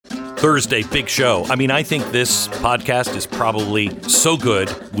Thursday, big show. I mean, I think this podcast is probably so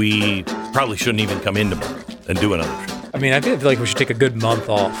good, we probably shouldn't even come in tomorrow and do another show. I mean, I feel like we should take a good month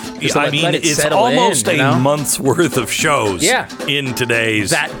off. It's almost a month's worth of shows in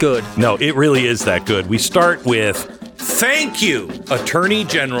today's... That good. No, it really is that good. We start with, thank you, Attorney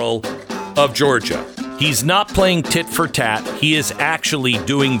General of Georgia. He's not playing tit for tat. He is actually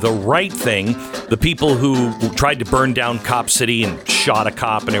doing the right thing. The people who tried to burn down Cop City and shot a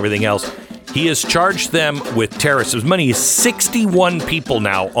cop and everything else, he has charged them with terrorists. As many as 61 people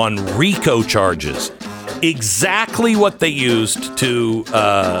now on RICO charges. Exactly what they used to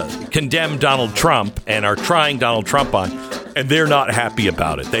condemn Donald Trump and are trying Donald Trump on. And they're not happy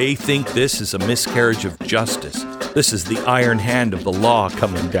about it. They think this is a miscarriage of justice. This is the iron hand of the law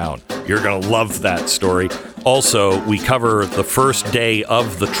coming down. You're going to love that story. Also, we cover the first day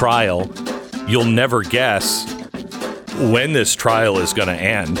of the trial. You'll never guess when this trial is going to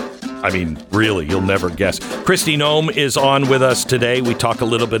end. I mean, really, you'll never guess. Kristi Noem is on with us today. We talk a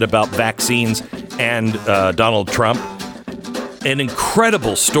little bit about vaccines and Donald Trump. An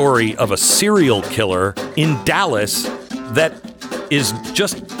incredible story of a serial killer in Dallas that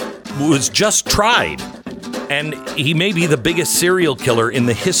was just tried. And he may be the biggest serial killer in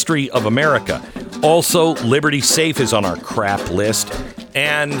the history of America. Also, Liberty Safe is on our crap list.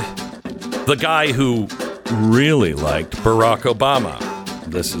 And the guy who really liked Barack Obama.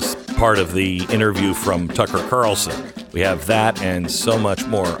 This is part of the interview from Tucker Carlson. We have that and so much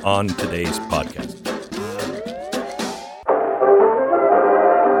more on today's podcast.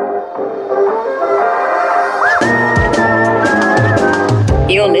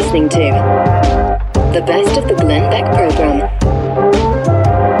 You're listening to the best of the Glenn Beck program.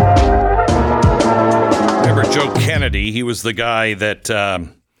 Remember Joe Kennedy? He was the guy that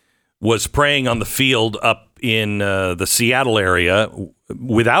was praying on the field up in the Seattle area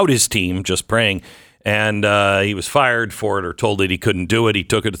without his team, just praying. And he was fired for it or told that he couldn't do it. He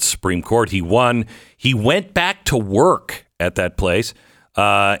took it to the Supreme Court. He won. He went back to work at that place.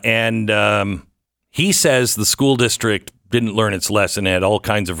 And he says the school district didn't learn its lesson, had all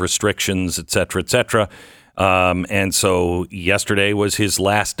kinds of restrictions, et cetera, et cetera. And so yesterday was his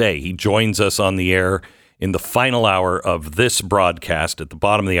last day. He joins us on the air in the final hour of this broadcast at the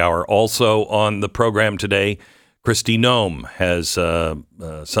bottom of the hour. Also on the program today, Kristi Noem has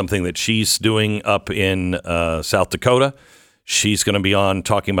something that she's doing up in South Dakota. She's going to be on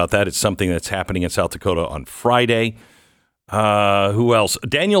talking about that. It's something that's happening in South Dakota on Friday. Who else?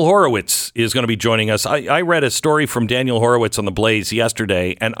 Daniel Horowitz is going to be joining us. I read a story from Daniel Horowitz on The Blaze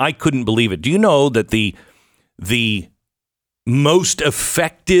yesterday, and I couldn't believe it. Do you know that the most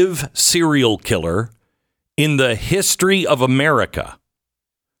effective serial killer in the history of America,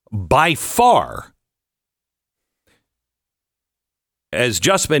 by far, has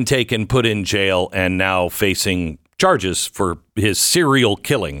just been taken, put in jail, and now facing charges for his serial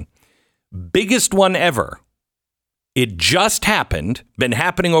killing? Biggest one ever. It just happened, been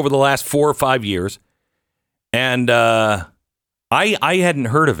happening over the last 4 or 5 years, and I hadn't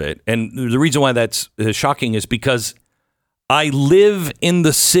heard of it. And the reason why that's shocking is because I live in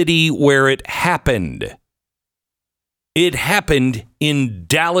the city where it happened. It happened in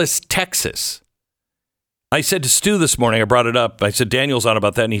Dallas, Texas. I said to Stu this morning, I brought it up. I said, Daniel's on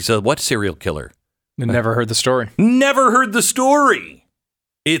about that, and he said, what serial killer? Never heard the story. Never heard the story.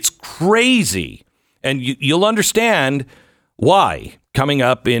 It's crazy. And you'll understand why coming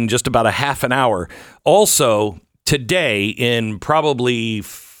up in just about a half an hour. Also, today, in probably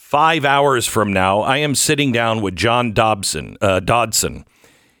 5 hours from now, I am sitting down with John Dodson.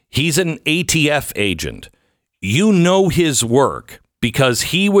 He's an ATF agent. You know his work because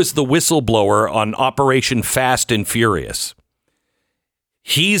he was the whistleblower on Operation Fast and Furious.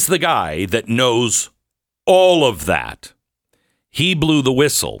 He's the guy that knows all of that. He blew the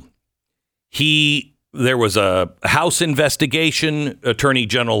whistle. There was a House investigation. Attorney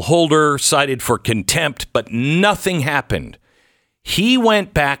General Holder cited for contempt, but nothing happened. He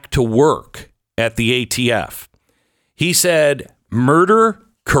went back to work at the ATF. He said murder,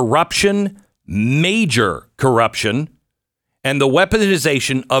 corruption, major corruption, and the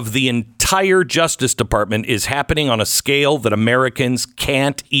weaponization of the entire Justice Department is happening on a scale that Americans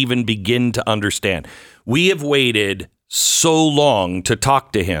can't even begin to understand. We have waited so long to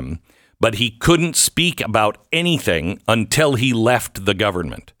talk to him, but he couldn't speak about anything until he left the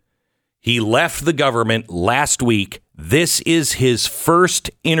government. He left the government last week. This is his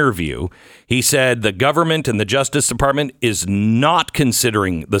first interview. He said the government and the Justice Department is not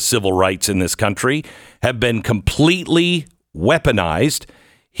considering the civil rights in this country, have been completely weaponized.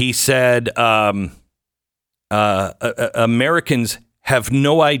 He said Americans have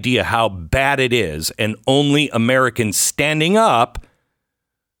no idea how bad it is, and only Americans standing up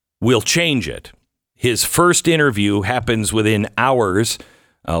will change it. His first interview happens within hours.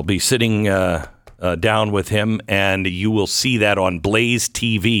 I'll be sitting down with him, and you will see that on Blaze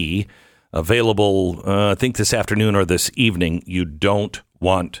TV, available, I think this afternoon or this evening. You don't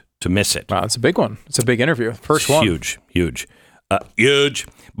want to miss it. Wow, it's a big one. It's a big interview. First one. Huge. Huge.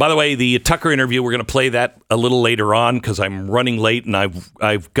 By the way, the Tucker interview, we're going to play that a little later on because I'm running late, and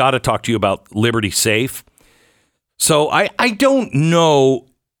I've got to talk to you about Liberty Safe. So I don't know.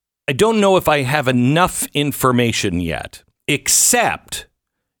 I don't know if I have enough information yet, except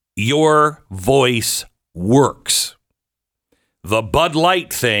your voice works. The Bud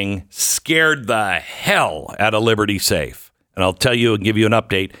Light thing scared the hell out of Liberty Safe. And I'll tell you and give you an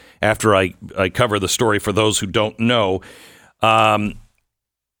update after I cover the story for those who don't know.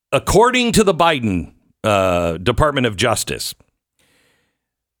 According to the Biden Department of Justice,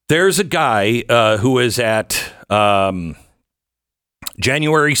 there's a guy who is at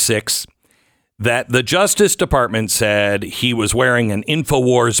January 6th that the Justice Department said he was wearing an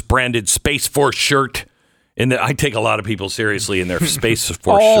InfoWars branded Space Force shirt. And I take a lot of people seriously in their Space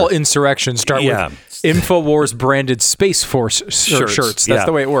Force All shirt. Insurrections start with InfoWars branded Space Force shirts. That's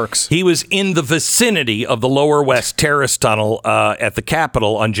the way it works. He was in the vicinity of the Lower West Terrace Tunnel at the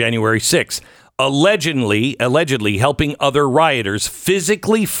Capitol on January 6th, allegedly helping other rioters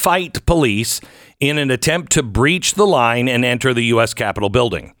physically fight police in an attempt to breach the line and enter the U.S. Capitol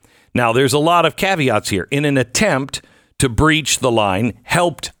building. Now, there's a lot of caveats here. In an attempt to breach the line,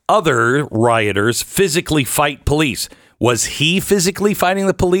 helped other rioters physically fight police. Was he physically fighting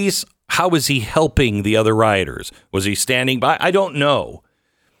the police? How was he helping the other rioters? Was he standing by? I don't know.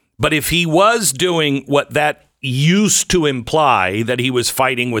 But if he was doing what that used to imply, that he was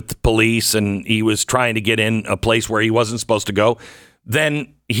fighting with the police and he was trying to get in a place where he wasn't supposed to go,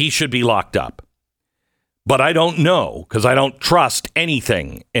 then he should be locked up. But I don't know because I don't trust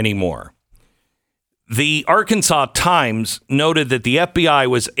anything anymore. The Arkansas Times noted that the FBI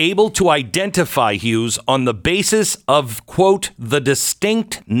was able to identify Hughes on the basis of, quote, the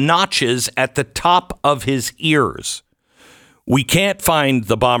distinct notches at the top of his ears. We can't find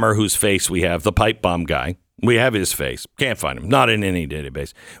the bomber whose face we have, the pipe bomb guy. We have his face. Can't find him. Not in any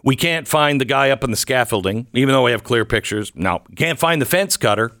database. We can't find the guy up in the scaffolding, even though we have clear pictures. No. Can't find the fence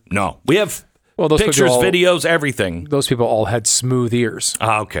cutter. No. We have pictures, videos, everything. Those people all had smooth ears.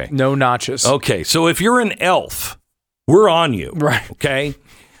 Okay. No notches. Okay. So if you're an elf, we're on you. Right. Okay.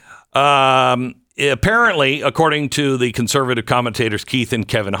 Apparently, according to the conservative commentators Keith and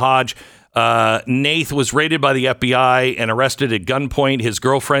Kevin Hodge, Nath was raided by the FBI and arrested at gunpoint. His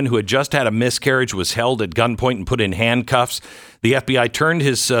girlfriend, who had just had a miscarriage, was held at gunpoint and put in handcuffs. The FBI turned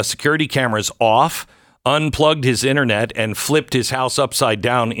his security cameras off, unplugged his internet, and flipped his house upside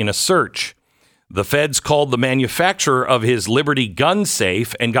down in a search. The feds called the manufacturer of his Liberty gun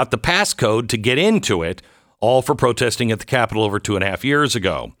safe and got the passcode to get into it, all for protesting at the Capitol over 2.5 years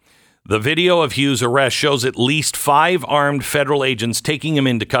ago. The video of Hughes' arrest shows at least 5 armed federal agents taking him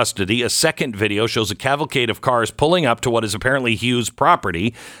into custody. A second video shows a cavalcade of cars pulling up to what is apparently Hughes'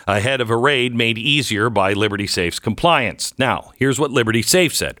 property ahead of a raid made easier by Liberty Safe's compliance. Now, here's what Liberty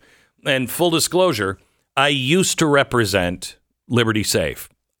Safe said. And full disclosure, I used to represent Liberty Safe.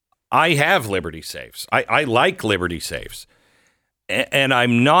 I have Liberty Safes. I like Liberty Safes. And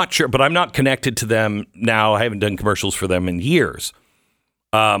I'm not sure, but I'm not connected to them now. I haven't done commercials for them in years.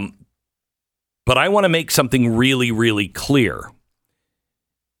 But I want to make something really, really clear.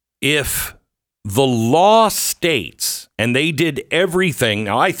 If the law states, and they did everything,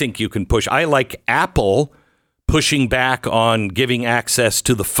 now I think you can push. I like Apple pushing back on giving access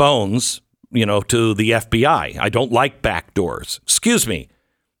to the phones, to the FBI. I don't like backdoors. Excuse me.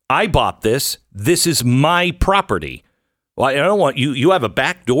 I bought this. This is my property. Well, I don't want you. You have a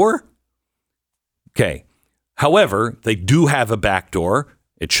back door? Okay. However, they do have a back door.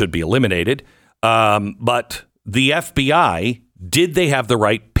 It should be eliminated. But the FBI, did they have the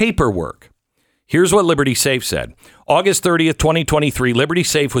right paperwork? Here's what Liberty Safe said. August 30th, 2023, Liberty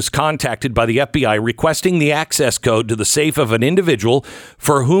Safe was contacted by the FBI requesting the access code to the safe of an individual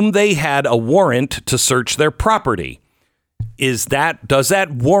for whom they had a warrant to search their property. Does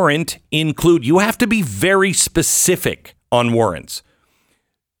that warrant include, you have to be very specific on warrants.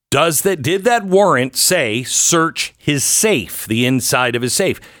 Did that warrant say search his safe, the inside of his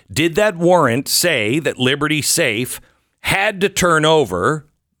safe? Did that warrant say that Liberty Safe had to turn over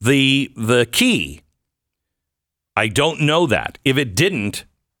the key? I don't know that. If it didn't,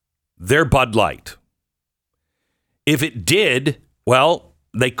 they're Bud Light. If it did, well,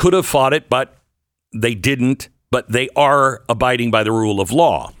 they could have fought it, but they didn't. but they are abiding by the rule of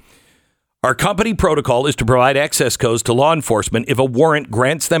law. Our company protocol is to provide access codes to law enforcement if a warrant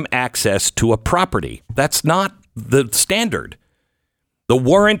grants them access to a property. That's not the standard. The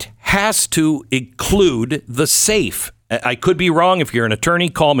warrant has to include the safe. I could be wrong. If you're an attorney,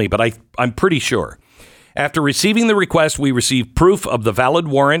 call me, but I'm pretty sure. After receiving the request, we receive proof of the valid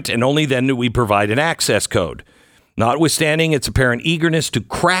warrant, and only then do we provide an access code. Notwithstanding its apparent eagerness to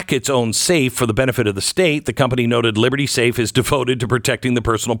crack its own safe for the benefit of the state, the company noted Liberty Safe is devoted to protecting the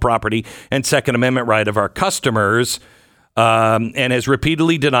personal property and Second Amendment right of our customers, and has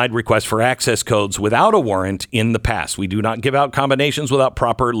repeatedly denied requests for access codes without a warrant in the past. We do not give out combinations without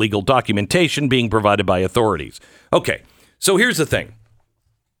proper legal documentation being provided by authorities. Okay, so here's the thing.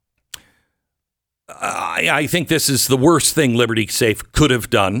 I think this is the worst thing Liberty Safe could have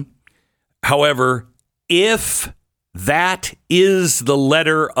done. However, if that is the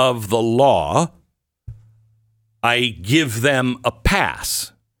letter of the law, I give them a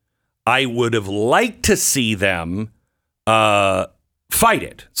pass. I would have liked to see them fight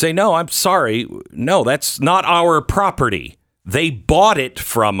it. Say, no, I'm sorry. No, that's not our property. They bought it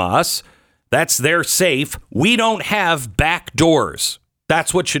from us. That's their safe. We don't have back doors.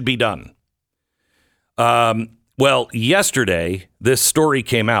 That's what should be done. Well, yesterday, this story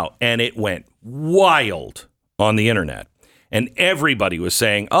came out and it went wild on the internet. And everybody was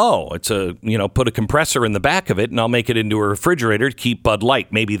saying, oh, it's put a compressor in the back of it and I'll make it into a refrigerator to keep Bud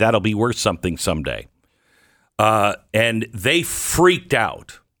Light. Maybe that'll be worth something someday. And they freaked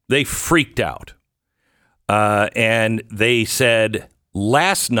out. And they said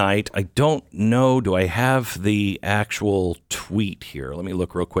last night, I don't know, do I have the actual tweet here? Let me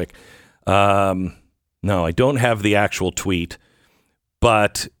look real quick. No, I don't have the actual tweet,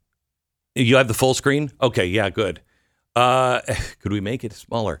 but you have the full screen? Okay, yeah, good. Could we make it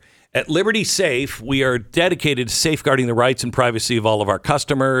smaller? At Liberty Safe, we are dedicated to safeguarding the rights and privacy of all of our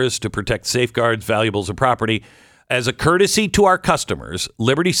customers, to protect safeguards, valuables, and property. As a courtesy to our customers,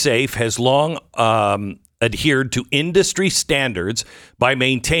 Liberty Safe has long adhered to industry standards by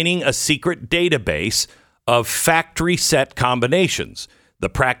maintaining a secret database of factory set combinations. The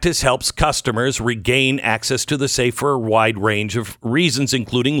practice helps customers regain access to the safe for a wide range of reasons,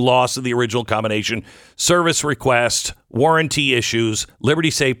 including loss of the original combination, service requests, warranty issues. Liberty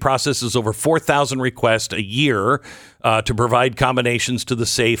Safe processes over 4,000 requests a year to provide combinations to the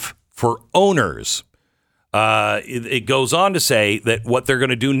safe for owners. It goes on to say that what they're going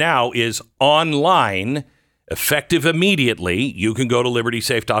to do now is online, effective immediately. You can go to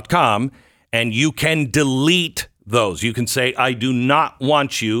libertysafe.com and you can delete those. You can say, I do not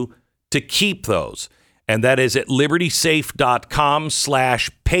want you to keep those. And that is at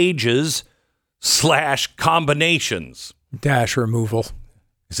libertysafe.com/pages/combinations. Dash removal.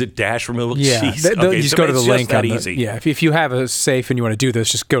 Is it dash removal? Yeah. Okay, you just go to the link. That easy. Yeah. If you have a safe and you want to do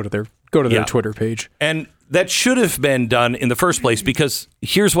this, just go to their Twitter page. And that should have been done in the first place, because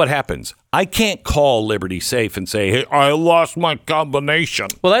here's what happens. I can't call Liberty Safe and say, hey, I lost my combination.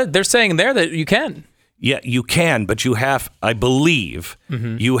 Well, they're saying there that you can. Yeah, you can, but you have, I believe,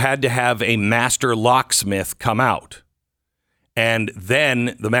 you had to have a master locksmith come out. And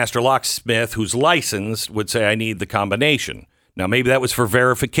then the master locksmith who's licensed would say, I need the combination. Now, maybe that was for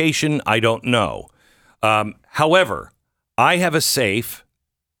verification. I don't know. However, I have a safe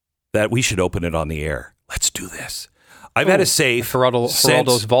that we should open it on the air. Let's do this. I've had a safe.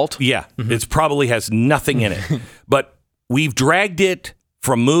 Geraldo's vault? Yeah, it probably has nothing in it. But we've dragged it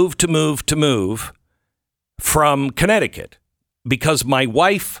from move to move to move from Connecticut because my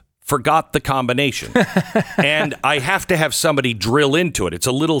wife forgot the combination. And I have to have somebody drill into it. It's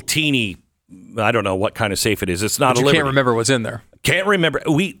a little teeny, I don't know what kind of safe it is. It's not a Liberty. Can't remember what's in there. Can't remember.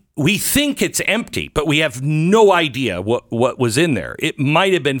 We think it's empty, but we have no idea what was in there. It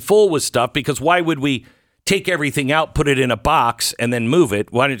might have been full with stuff, because why would we take everything out, put it in a box, and then move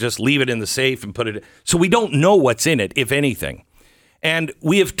it? Why don't you just leave it in the safe and put it? So we don't know what's in it, if anything. And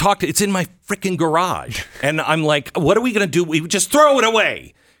we have talked, it's in my freaking garage. And I'm like, what are we going to do? We just throw it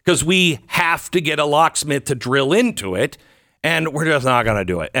away, because we have to get a locksmith to drill into it, and we're just not going to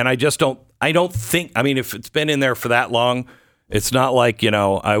do it. And I don't think, I mean, if it's been in there for that long, it's not like,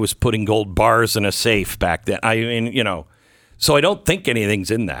 I was putting gold bars in a safe back then. I mean, so I don't think anything's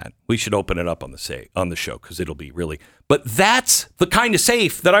in that. We should open it up on the show, because it'll be really, but that's the kind of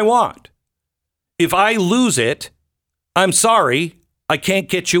safe that I want. If I lose it, I'm sorry, I can't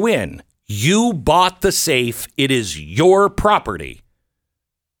get you in. You bought the safe. It is your property.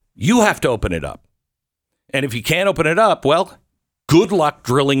 You have to open it up. And if you can't open it up, well, good luck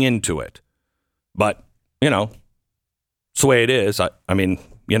drilling into it. But, it's the way it is. I mean,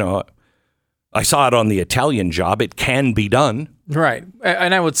 I saw it on the Italian Job. It can be done. Right.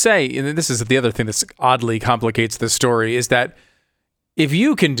 And I would say, and this is the other thing that oddly complicates the story, is that if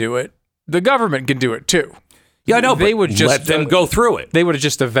you can do it, the government can do it too. Yeah, I know, they would just let them go through it. They would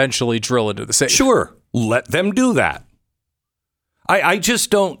just eventually drill into the safe. Sure. Let them do that. I just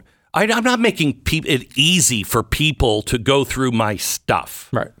don't. I'm not making it easy for people to go through my stuff.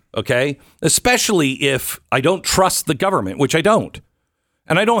 Right. Okay? Especially if I don't trust the government, which I don't.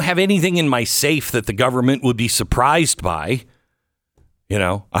 And I don't have anything in my safe that the government would be surprised by. You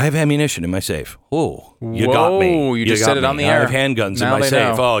know, I have ammunition in my safe. Oh, you got me. You just said it on the air. I have handguns in my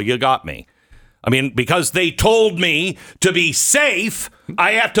safe. Know. Oh, you got me. I mean, because they told me to be safe,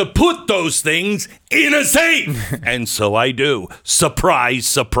 I have to put those things in a safe. And so I do. Surprise,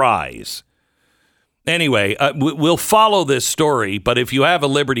 surprise. Anyway, we'll follow this story, but if you have a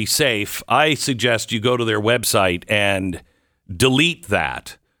Liberty safe, I suggest you go to their website and delete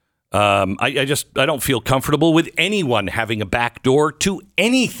that. I don't feel comfortable with anyone having a back door to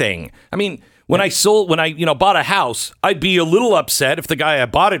anything. I mean, when I bought a house, I'd be a little upset if the guy I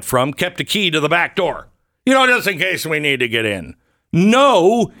bought it from kept a key to the back door. You know, just in case we need to get in.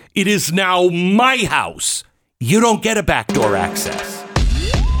 No, it is now my house. You don't get a backdoor access.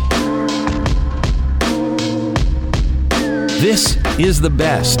 This is the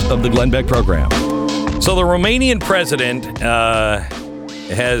best of the Glenn Beck program. So the Romanian president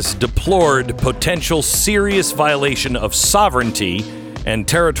has deplored potential serious violation of sovereignty and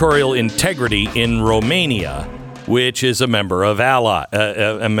territorial integrity in Romania, which is a member of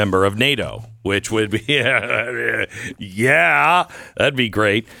a member of NATO, which would be, yeah, that'd be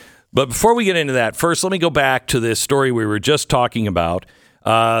great. But before we get into that, first, let me go back to this story we were just talking about.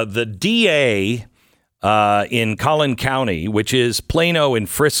 The DA in Collin County, which is Plano and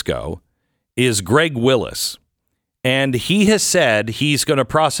Frisco, is Greg Willis. And he has said he's going to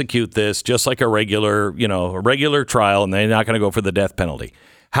prosecute this just like a regular trial, and they're not going to go for the death penalty.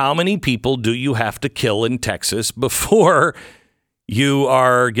 How many people do you have to kill in Texas before you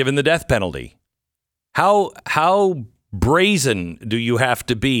are given the death penalty? How brazen do you have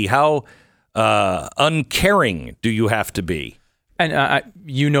to be? How uncaring do you have to be? And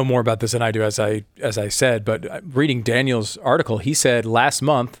you know more about this than I do, as I said, but reading Daniel's article, he said last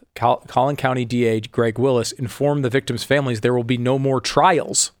month, Collin County DA Greg Willis informed the victims' families there will be no more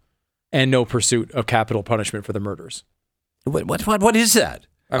trials and no pursuit of capital punishment for the murders. What is that?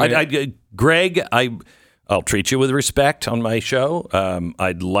 Greg, I'll treat you with respect on my show.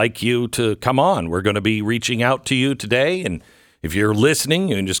 I'd like you to come on. We're going to be reaching out to you today, and if you're listening,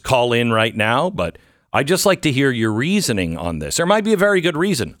 you can just call in right now, but I'd just like to hear your reasoning on this. There might be a very good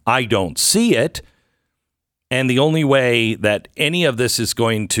reason. I don't see it. And the only way that any of this is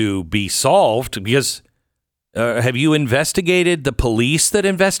going to be solved, because have you investigated the police that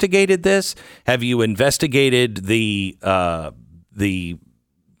investigated this? Have you investigated the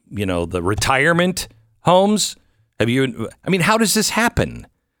retirement homes? How does this happen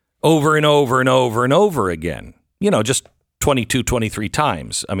over and over and over and over again? Just 22, 23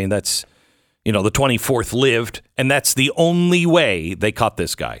 times. I mean, that's... the 24th lived, and that's the only way they caught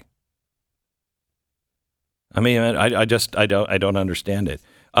this guy. I mean, I don't understand it.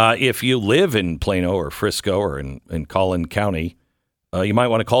 If you live in Plano or Frisco or in Collin County, you might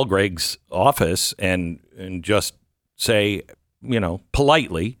want to call Greg's office and just say,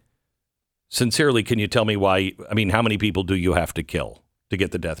 politely, sincerely, can you tell me why? I mean, how many people do you have to kill to get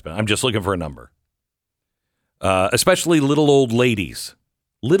the death penalty? I'm just looking for a number. Especially little old ladies.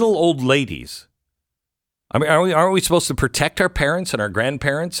 Little old ladies. I mean, aren't we supposed to protect our parents and our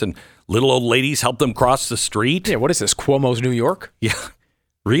grandparents, and little old ladies help them cross the street? Yeah, what is this, Cuomo's New York? Yeah,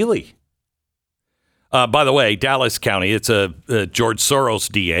 really? By the way, Dallas County, it's a George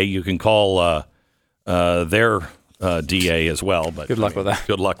Soros DA. You can call their DA as well. But good luck with that.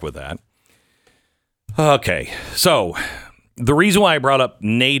 Good luck with that. Okay, so the reason why I brought up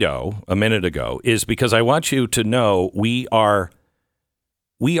NATO a minute ago is because I want you to know we are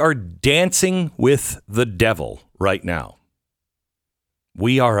dancing with the devil right now.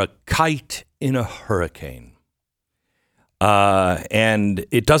 We are a kite in a hurricane. And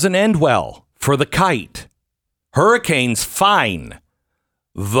it doesn't end well for the kite. Hurricane's fine.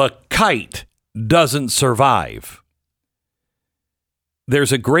 The kite doesn't survive.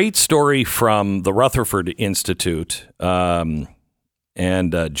 There's a great story from the Rutherford Institute, and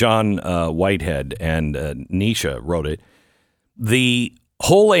John Whitehead and Nisha wrote it. The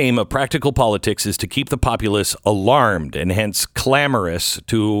whole aim of practical politics is to keep the populace alarmed and hence clamorous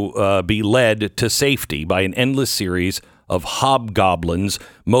to be led to safety by an endless series of hobgoblins,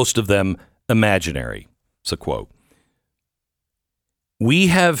 most of them imaginary. It's a quote. We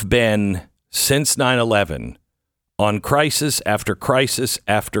have been since 9/11 on crisis after crisis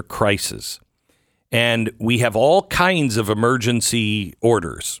after crisis. And we have all kinds of emergency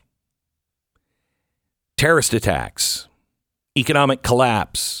orders. Terrorist attacks, economic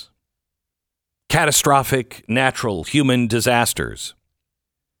collapse, catastrophic natural human disasters.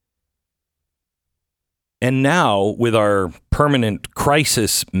 And now, with our permanent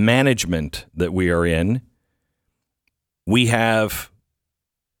crisis management that we are in, we have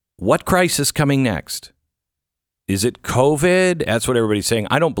what crisis coming next? Is it COVID? That's what everybody's saying.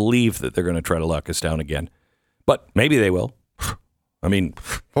 I don't believe that they're going to try to lock us down again, but maybe they will. I mean,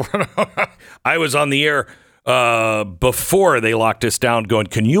 I was on the air before they locked us down going,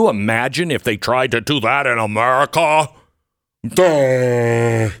 can you imagine if they tried to do that in America?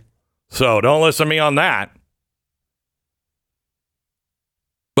 So don't listen to me on that.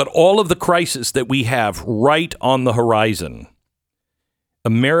 But all of the crisis that we have right on the horizon,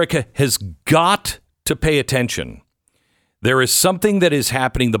 America has got to pay attention. There is something that is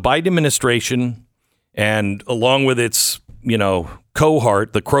happening. The Biden administration, and along with its,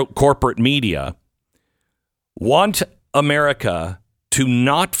 cohort, the corporate media, want America to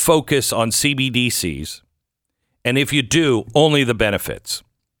not focus on CBDCs. And if you do, only the benefits.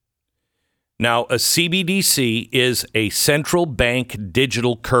 Now, a CBDC is a central bank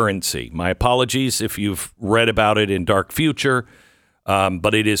digital currency. My apologies if you've read about it in Dark Future,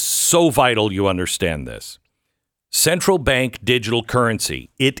 but it is so vital you understand this. Central bank digital currency.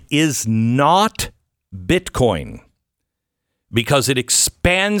 It is not Bitcoin because it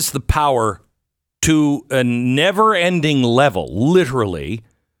expands the power to a never-ending level, literally,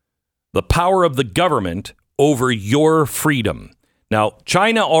 the power of the government over your freedom. Now,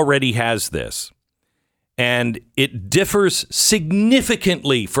 China already has this, and it differs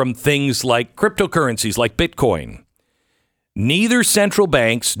significantly from things like cryptocurrencies like Bitcoin. Neither central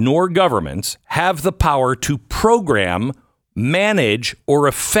banks nor governments have the power to program, manage, or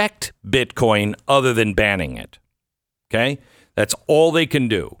affect Bitcoin other than banning it. Okay? That's all they can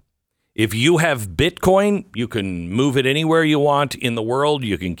do. If you have Bitcoin, you can move it anywhere you want in the world.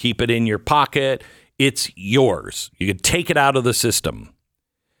 You can keep it in your pocket. It's yours. You can take it out of the system.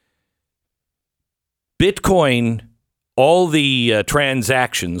 Bitcoin, all the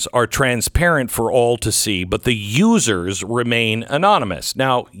transactions are transparent for all to see, but the users remain anonymous.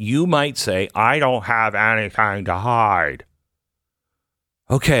 Now, you might say, I don't have anything to hide.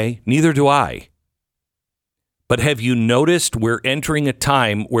 Okay, neither do I. But have you noticed we're entering a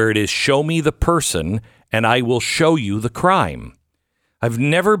time where it is show me the person and I will show you the crime? I've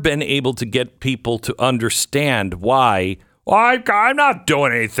never been able to get people to understand why. I'm not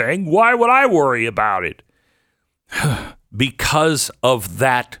doing anything. Why would I worry about it? Because of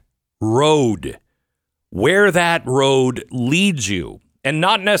that road, where that road leads you. And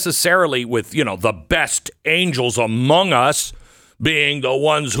not necessarily with, the best angels among us being the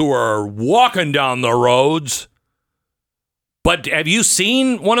ones who are walking down the roads. But have you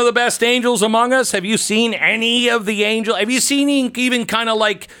seen one of the best angels among us? Have you seen any of the angels? Have you seen even kind of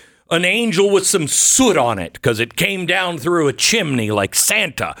like an angel with some soot on it because it came down through a chimney like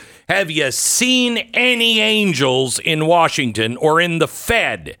Santa? Have you seen any angels in Washington or in the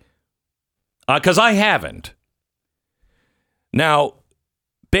Fed? Because I haven't. Now,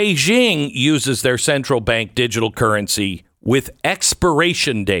 Beijing uses their central bank digital currency with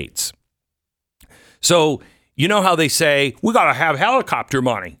expiration dates. So, you know how they say, we got to have helicopter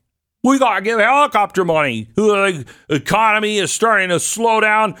money. We got to give helicopter money. The economy is starting to slow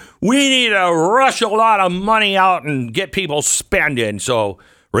down. We need to rush a lot of money out and get people spending. So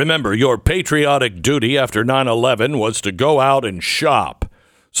remember, your patriotic duty after 9/11 was to go out and shop.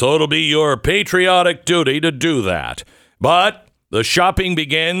 So it'll be your patriotic duty to do that. But the shopping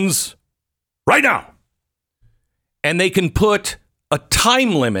begins right now. And they can put a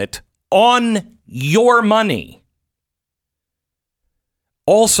time limit on your money.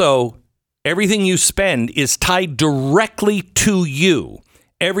 Also, everything you spend is tied directly to you.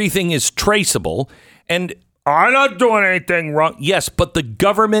 Everything is traceable. And I'm not doing anything wrong. Yes, but the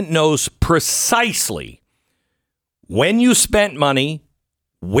government knows precisely when you spent money,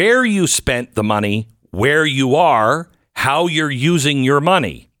 where you spent the money, where you are, how you're using your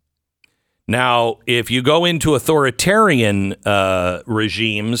money. Now, if you go into authoritarian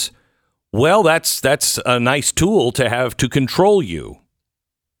regimes, well, that's a nice tool to have to control you.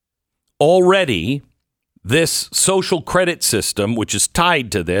 Already, this social credit system, which is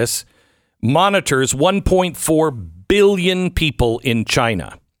tied to this, monitors 1.4 billion people in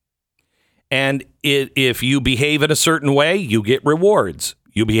China. And if you behave in a certain way, you get rewards.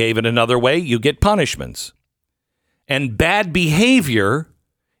 You behave in another way, you get punishments. And bad behavior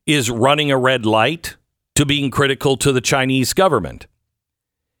is running a red light to being critical to the Chinese government.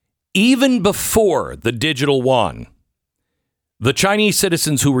 Even before the digital yuan, the Chinese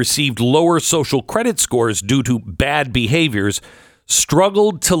citizens who received lower social credit scores due to bad behaviors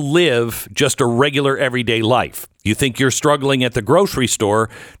struggled to live just a regular everyday life. You think you're struggling at the grocery store?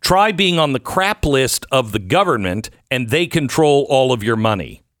 Try being on the crap list of the government and they control all of your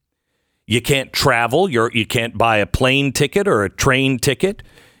money. You can't travel. You can't buy a plane ticket or a train ticket.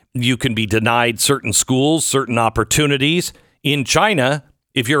 You can be denied certain schools, certain opportunities. In China,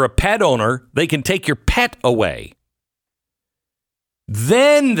 if you're a pet owner, they can take your pet away.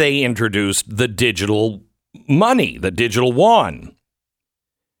 Then they introduced the digital money, the digital yuan.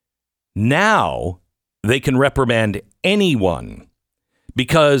 Now they can reprimand anyone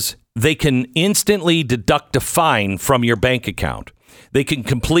because they can instantly deduct a fine from your bank account. They can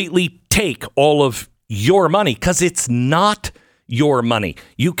completely take all of your money because it's not your money.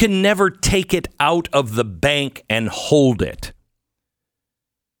 You can never take it out of the bank and hold it.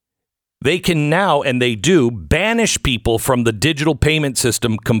 They can now, and they do, banish people from the digital payment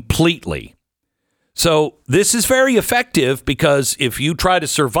system completely. So this is very effective because if you try to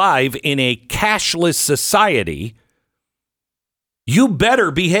survive in a cashless society, you better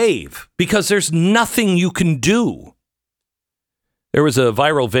behave because there's nothing you can do. There was a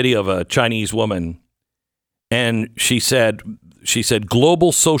viral video of a Chinese woman, and she said,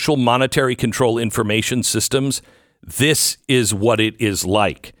 global social monetary control information systems, this is what it is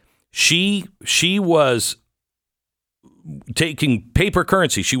like. She was taking paper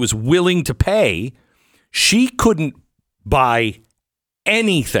currency. She was willing to pay. She couldn't buy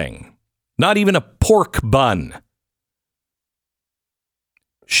anything, not even a pork bun.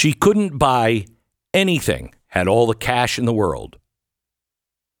 She couldn't buy anything, had all the cash in the world.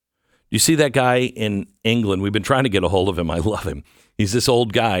 You see that guy in England? We've been trying to get a hold of him. I love him. He's this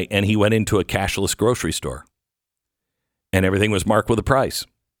old guy, and he went into a cashless grocery store, and everything was marked with a price.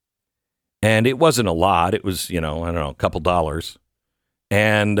 And it wasn't a lot. It was, a couple dollars.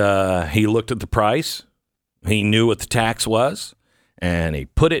 And he looked at the price. He knew what the tax was. And he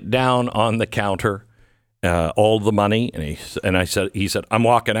put it down on the counter, all the money. And he said, I'm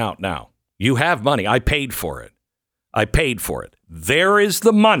walking out now. You have money. I paid for it. There is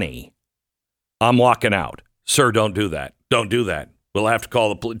the money. I'm walking out. Sir, don't do that. Don't do that. We'll have to call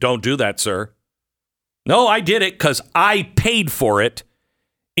the police. Don't do that, sir. No, I did it because I paid for it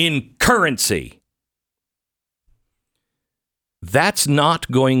in currency. That's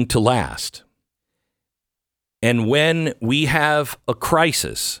not going to last. And when we have a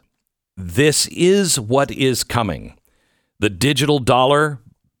crisis, this is what is coming. The digital dollar,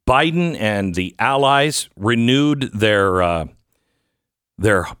 Biden and the allies renewed their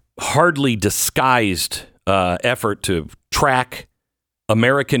hardly disguised effort to track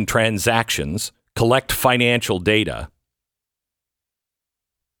American transactions, collect financial data,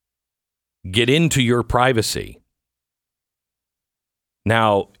 get into your privacy.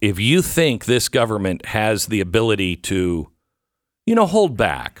 Now, if you think this government has the ability to, hold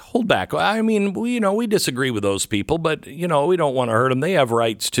back. I mean, we disagree with those people, but, we don't want to hurt them. They have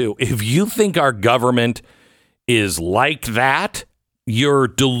rights too. If you think our government is like that, you're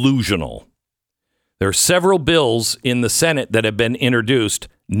delusional. There are several bills in the Senate that have been introduced.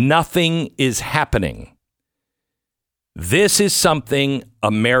 Nothing is happening. This is something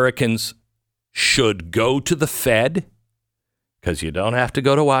Americans should go to the Fed, because you don't have to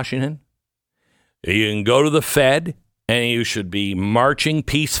go to Washington. You can go to the Fed, and you should be marching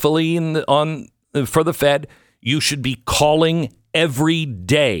peacefully for the Fed. You should be calling every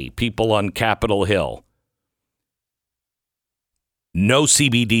day people on Capitol Hill. No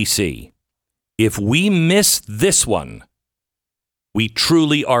CBDC. If we miss this one, we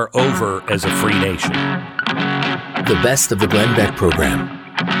truly are over as a free nation. The best of the Glenn Beck program.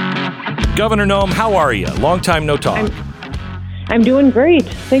 Governor Noem, how are you? Long time no talk. I'm doing great.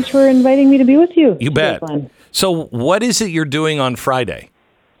 Thanks for inviting me to be with you. You bet. So what is it you're doing on Friday?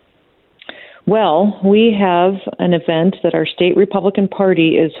 Well, we have an event that our state Republican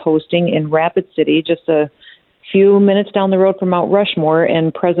Party is hosting in Rapid City, just a few minutes down the road from Mount Rushmore,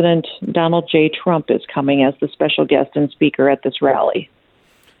 and President Donald J. Trump is coming as the special guest and speaker at this rally.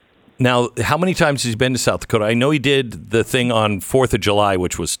 Now, how many times has he been to South Dakota? I know he did the thing on 4th of July,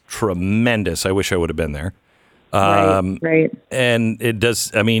 which was tremendous. I wish I would have been there. Right. And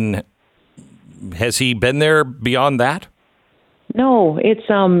has he been there beyond that? No,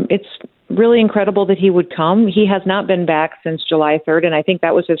 it's really incredible that he would come. He has not been back since July 3rd, and I think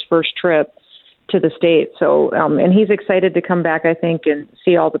that was his first trip to the state. So, and he's excited to come back, I think, and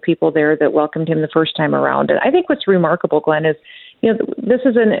see all the people there that welcomed him the first time around. And I think what's remarkable, Glenn, is this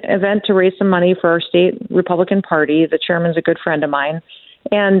is an event to raise some money for our state Republican Party. The chairman's a good friend of mine,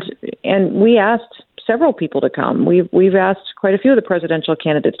 and we asked several people to come. We've asked quite a few of the presidential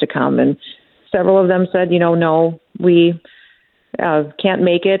candidates to come, and several of them said, no, we can't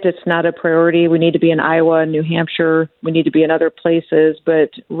make it. It's not a priority. We need to be in Iowa, New Hampshire. We need to be in other places.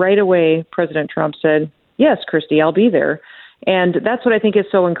 But right away, President Trump said, yes, Kristi, I'll be there. And that's what I think is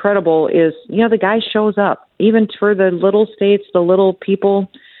so incredible is, the guy shows up, even for the little states, the little people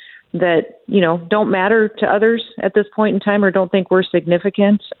that, don't matter to others at this point in time or don't think we're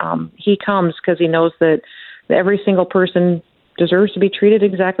significant. He comes because he knows that every single person deserves to be treated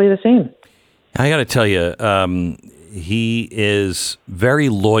exactly the same. I got to tell you, he is very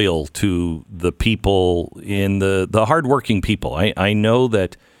loyal to the people in the hardworking people. I know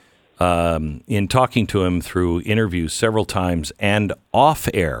that in talking to him through interviews several times and off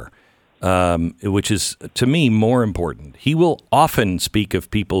air, which is to me more important. He will often speak of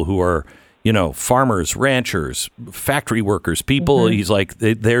people who are, farmers, ranchers, factory workers, people. He's like,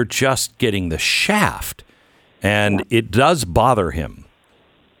 they're just getting the shaft, and it does bother him.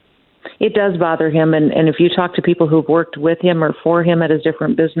 It does bother him. And if you talk to people who've worked with him or for him at his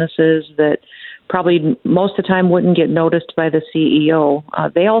different businesses that probably most of the time wouldn't get noticed by the CEO,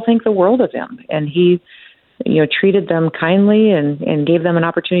 they all think the world of him. And he, treated them kindly and gave them an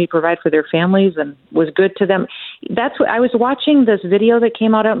opportunity to provide for their families and was good to them. That's what I was watching this video that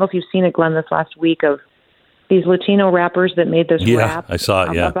came out. I don't know if you've seen it, Glenn, this last week of these Latino rappers that made this rap. I saw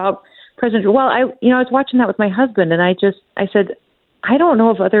it, about President. Well, I was watching that with my husband, and I said, I don't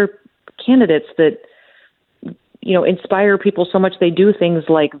know of other candidates that inspire people so much they do things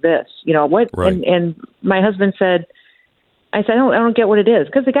like this. What? Right. And my husband said, I said, I don't get what it is,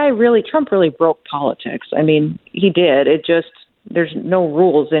 because the guy Trump really broke politics. I mean, he did. It just there's no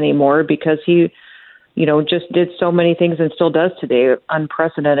rules anymore because he just did so many things and still does today,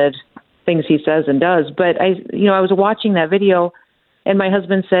 unprecedented things he says and does. But I was watching that video, and my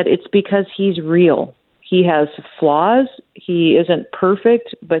husband said it's because he's real. He has flaws. He isn't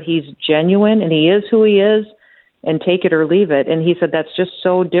perfect, but he's genuine, and he is who he is, and take it or leave it. And he said that's just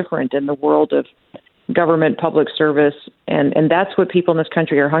so different in the world of government, public service, and that's what people in this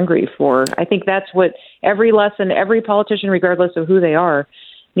country are hungry for. I think that's what every politician, regardless of who they are,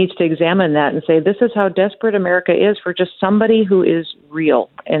 needs to examine that and say, this is how desperate America is for just somebody who is real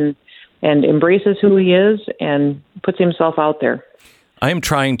and embraces who he is and puts himself out there. I am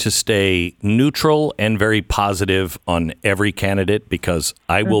trying to stay neutral and very positive on every candidate because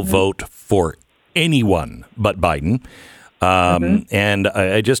I will vote for anyone but Biden. And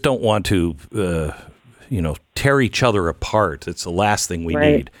I just don't want to, tear each other apart. It's the last thing we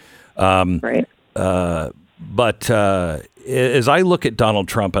need. But as I look at Donald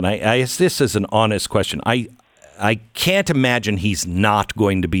Trump, and I ask this as an honest question, I can't imagine he's not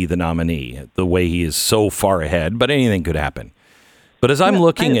going to be the nominee the way he is so far ahead, but anything could happen. But as I'm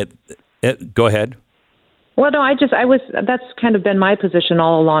looking at, go ahead. Well, no, that's kind of been my position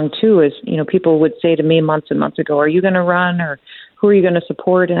all along too, is, people would say to me months and months ago, are you going to run or who are you going to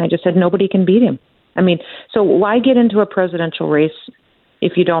support? And I just said, nobody can beat him. I mean, so why get into a presidential race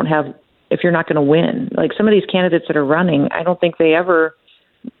if you're not going to win? Like some of these candidates that are running, I don't think they ever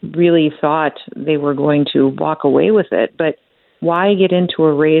really thought they were going to walk away with it. But why get into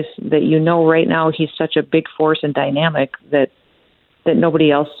a race that right now he's such a big force and dynamic that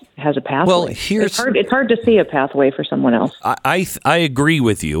nobody else has a pathway? Well, it's hard to see a pathway for someone else. I agree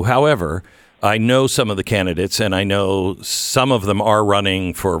with you. However, I know some of the candidates, and I know some of them are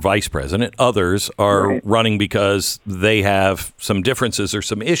running for vice president. Others are running because they have some differences or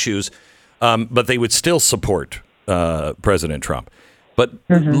some issues, but they would still support President Trump. But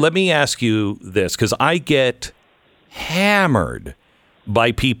let me ask you this, because I get hammered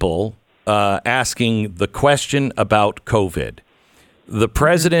by people asking the question about COVID. The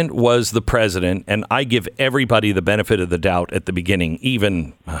president was the president, and I give everybody the benefit of the doubt at the beginning,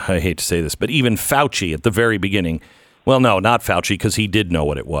 even, I hate to say this, but even Fauci at the very beginning. Well, no, not Fauci, because he did know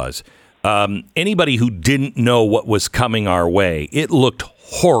what it was. Anybody who didn't know what was coming our way, it looked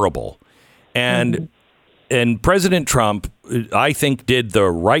horrible. And President Trump, I think, did the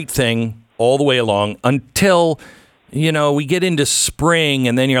right thing all the way along until, we get into spring,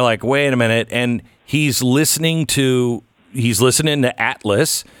 and then you're like, wait a minute, and he's listening to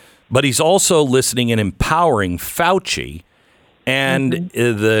Atlas, but he's also listening and empowering Fauci and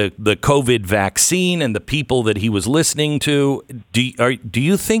the COVID vaccine and the people that he was listening to. Do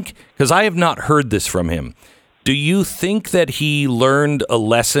you think, because I have not heard this from him, do you think that he learned a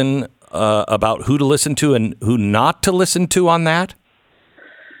lesson about who to listen to and who not to listen to on that?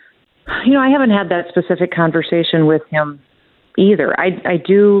 I haven't had that specific conversation with him either. I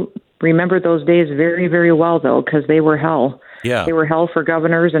do remember those days very, very well, though, because they were hell. Yeah. They were hell for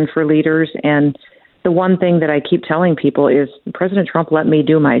governors and for leaders. And the one thing that I keep telling people is President Trump let me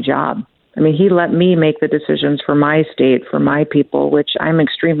do my job. I mean, he let me make the decisions for my state, for my people, which I'm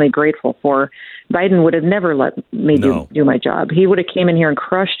extremely grateful for. Biden would have never let me do my job. He would have came in here and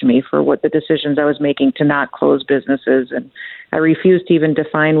crushed me for what the decisions I was making to not close businesses. And I refused to even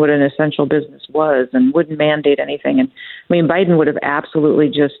define what an essential business was and wouldn't mandate anything. And I mean, Biden would have absolutely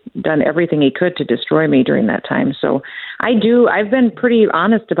just done everything he could to destroy me during that time. So I've been pretty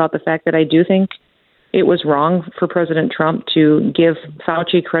honest about the fact that I do think it was wrong for President Trump to give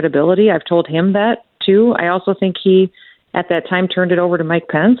Fauci credibility. I've told him that, too. I also think he, at that time, turned it over to Mike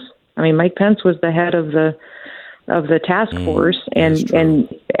Pence. I mean, Mike Pence was the head of the task force, and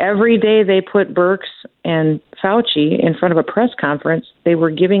every day they put Birx and Fauci in front of a press conference, they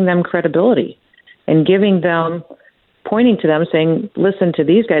were giving them credibility and pointing to them, saying, listen to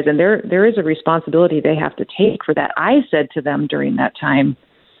these guys. And there is a responsibility they have to take for that. I said to them during that time,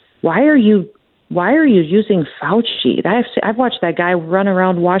 why are you using Fauci? I've watched that guy run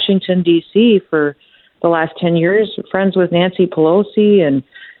around Washington, D.C. for the last 10 years, friends with Nancy Pelosi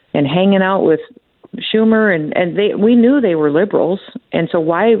and hanging out with Schumer. And we knew they were liberals. And so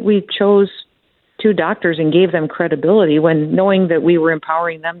why we chose two doctors and gave them credibility when knowing that we were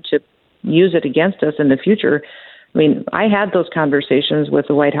empowering them to use it against us in the future. I mean, I had those conversations with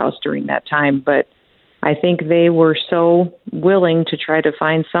the White House during that time, but I think they were so willing to try to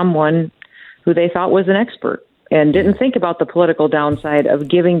find someone who they thought was an expert and didn't think about the political downside of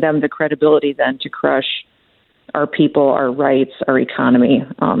giving them the credibility then to crush our people, our rights, our economy.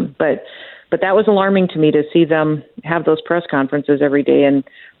 But that was alarming to me to see them have those press conferences every day and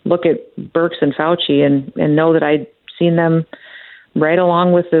look at Birx and Fauci and know that I'd seen them right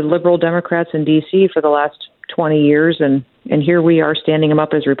along with the liberal Democrats in D.C. for the last 20 years. And here we are standing them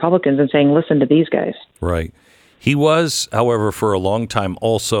up as Republicans and saying, listen to these guys. Right. He was, however, for a long time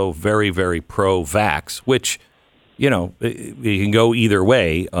also very, very pro-vax, which, you know, you can go either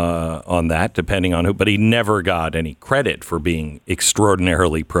way on that, depending on who. But he never got any credit for being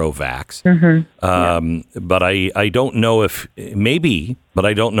extraordinarily pro-vax. But I don't know if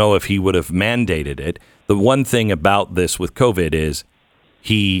I don't know if he would have mandated it. The one thing about this with COVID is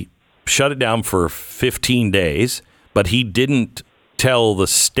he shut it down for 15 days, but he didn't tell the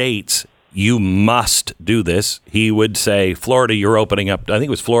states, you must do this. He would say, Florida, you're opening up. I think it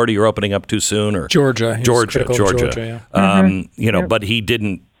was Florida, you're opening up too soon, or Georgia. Yeah. But he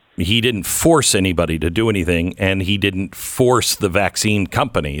didn't force anybody to do anything, and he didn't force the vaccine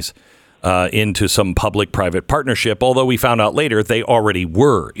companies into some public-private partnership, although we found out later they already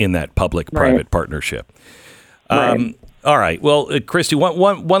were in that public-private partnership. All right. Well, Kristi,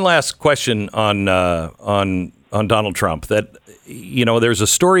 one last question on Donald Trump. That, you know, there's a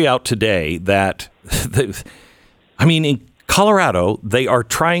story out today that, in Colorado,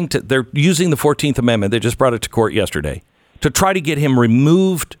 they're using the 14th Amendment. They just brought it to court yesterday to try to get him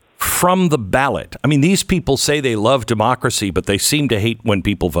removed from the ballot. I mean, these people say they love democracy, but they seem to hate when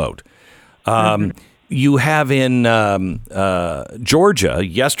people vote. You have in Georgia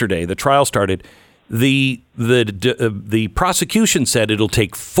yesterday, the trial started. The prosecution said it'll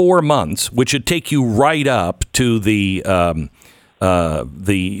take 4 months, which would take you right up to the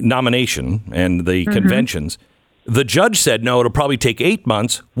nomination and the conventions. The judge said, no, it'll probably take 8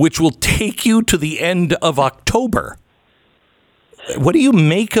 months, which will take you to the end of October. What do you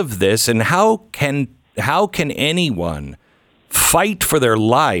make of this, and how can anyone fight for their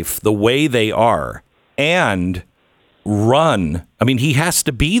life the way they are and run? I mean, he has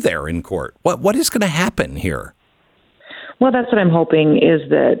to be there in court. What is going to happen here? Well, that's what I'm hoping, is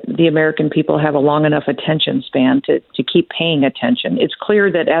that the American people have a long enough attention span to keep paying attention. It's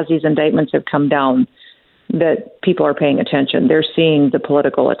clear that as these indictments have come down, that people are paying attention. They're seeing the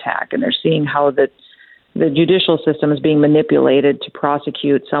political attack, and they're seeing how the judicial system is being manipulated to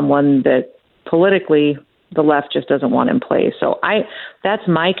prosecute someone that politically the left just doesn't want in place. So that's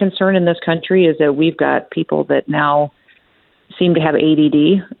my concern in this country, is that we've got people that now seem to have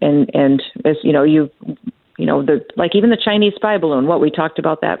ADD, and as like even the Chinese spy balloon, we talked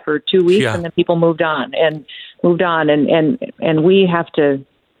about that for 2 weeks, and then people moved on, and we have to,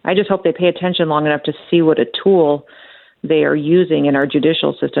 I just hope they pay attention long enough to see what a tool they are using in our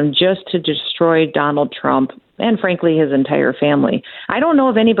judicial system just to destroy Donald Trump and, frankly, his entire family. I don't know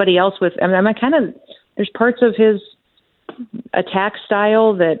of anybody else there's parts of his attack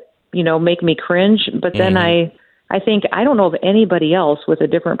style that, make me cringe, but then I I don't know if anybody else with a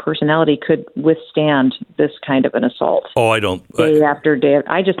different personality could withstand this kind of an assault. Oh, I don't. Day after day.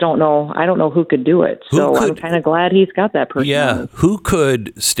 I just don't know. I don't know who could do it. So I'm kind of glad he's got that personality. Yeah. Who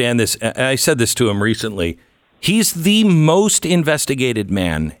could stand this? I said this to him recently. He's the most investigated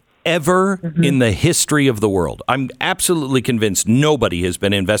man ever in the history of the world. I'm absolutely convinced nobody has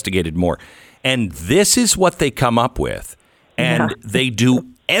been investigated more. And this is what they come up with. And they do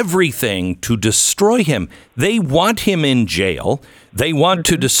everything to destroy him. They want him in jail. They want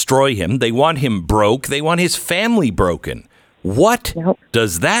to destroy him. They want him broke. They want his family broken. What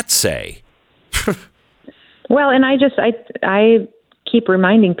does that say? Well, and I keep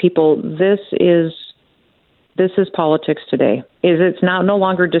reminding people this is politics today. It's now no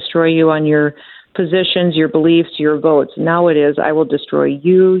longer destroy you on your positions, your beliefs, your votes. Now it is, I will destroy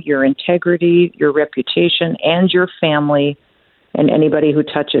you, your integrity, your reputation, and your family, and anybody who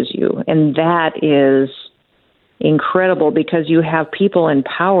touches you. And that is incredible because you have people in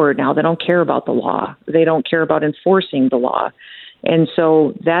power now that don't care about the law. They don't care about enforcing the law. And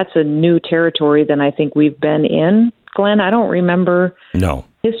so that's a new territory than I think we've been in. Glenn, I don't remember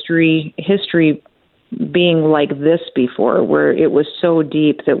history being like this before, where it was so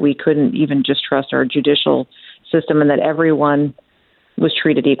deep that we couldn't even just trust our judicial system and that everyone was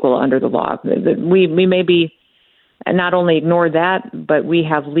treated equal under the law. We maybe not only ignore that, but we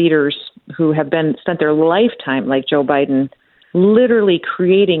have leaders who have spent their lifetime, like Joe Biden, literally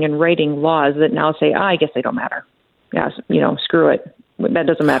creating and writing laws that now say, I guess they don't matter. Yes, screw it. That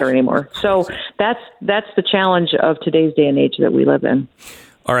doesn't matter anymore. So that's the challenge of today's day and age that we live in.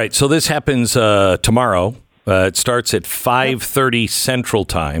 All right. So this happens tomorrow. It starts at 5:30 Central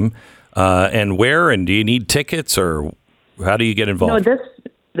Time. And where? And do you need tickets, or how do you get involved? No,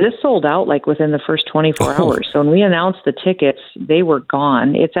 this sold out like within the first 24 hours. So when we announced the tickets, they were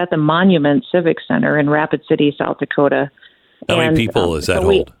gone. It's at the Monument Civic Center in Rapid City, South Dakota. How many people is that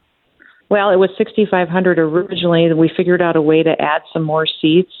hold? Well, it was 6,500 originally. We figured out a way to add some more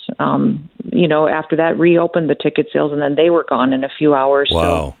seats. After that, reopened the ticket sales, and then they were gone in a few hours.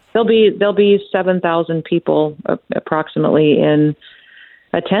 Wow. So there'll be 7,000 people approximately in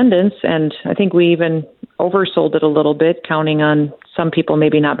attendance, and I think we even oversold it a little bit, counting on some people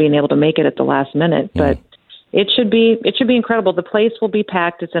maybe not being able to make it at the last minute. But it should be incredible. The place will be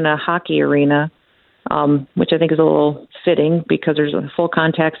packed. It's in a hockey arena, which I think is a little fitting because there's a full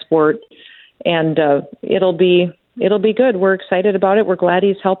contact sport. And it'll be good. We're excited about it. We're glad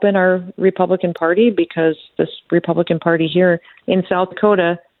he's helping our Republican Party because this Republican Party here in South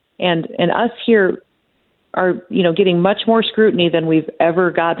Dakota and us here are, getting much more scrutiny than we've ever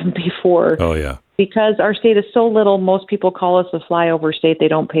gotten before. Oh, yeah. Because our state is so little, most people call us a flyover state. They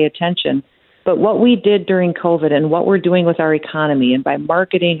don't pay attention. But what we did during COVID and what we're doing with our economy and by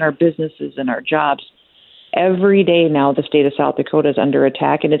marketing our businesses and our jobs, every day now the state of South Dakota is under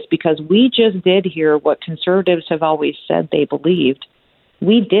attack, and it's because we just did here what conservatives have always said they believed.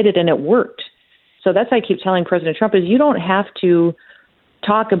 We did it, and it worked. So that's why I keep telling President Trump is you don't have to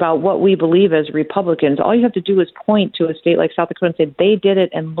talk about what we believe as Republicans. All you have to do is point to a state like South Dakota and say they did it,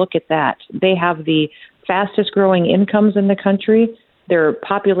 and look at that. They have the fastest growing incomes in the country. Their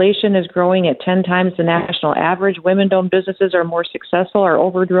population is growing at 10 times the national average. Women-owned businesses are more successful. Our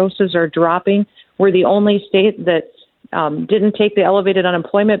overdoses are dropping. We're the only state that didn't take the elevated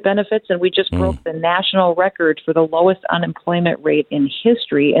unemployment benefits, and we just broke the national record for the lowest unemployment rate in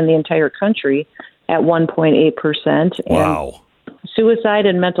history in the entire country at 1.8%. Wow. And suicide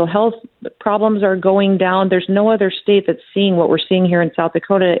and mental health problems are going down. There's no other state that's seeing what we're seeing here in South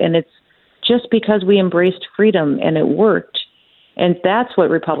Dakota, and it's just because we embraced freedom and it worked. And that's what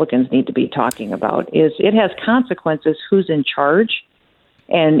Republicans need to be talking about, is it has consequences who's in charge.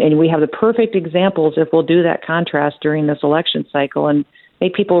 And we have the perfect examples if we'll do that contrast during this election cycle and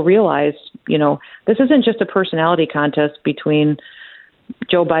make people realize, this isn't just a personality contest between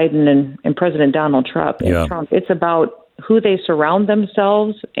Joe Biden and President Donald Trump. Yeah. It's about who they surround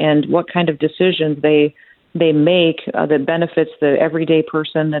themselves and what kind of decisions they make that benefits the everyday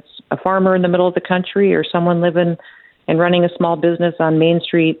person that's a farmer in the middle of the country or someone living and running a small business on Main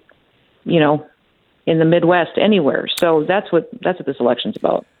Street, in the Midwest, anywhere. So that's what this election's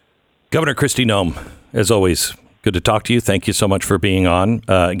about. Governor Kristi Noem, as always, good to talk to you. Thank you so much for being on.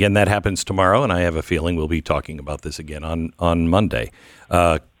 Again, that happens tomorrow, and I have a feeling we'll be talking about this again on Monday.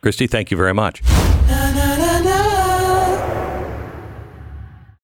 Kristi, thank you very much.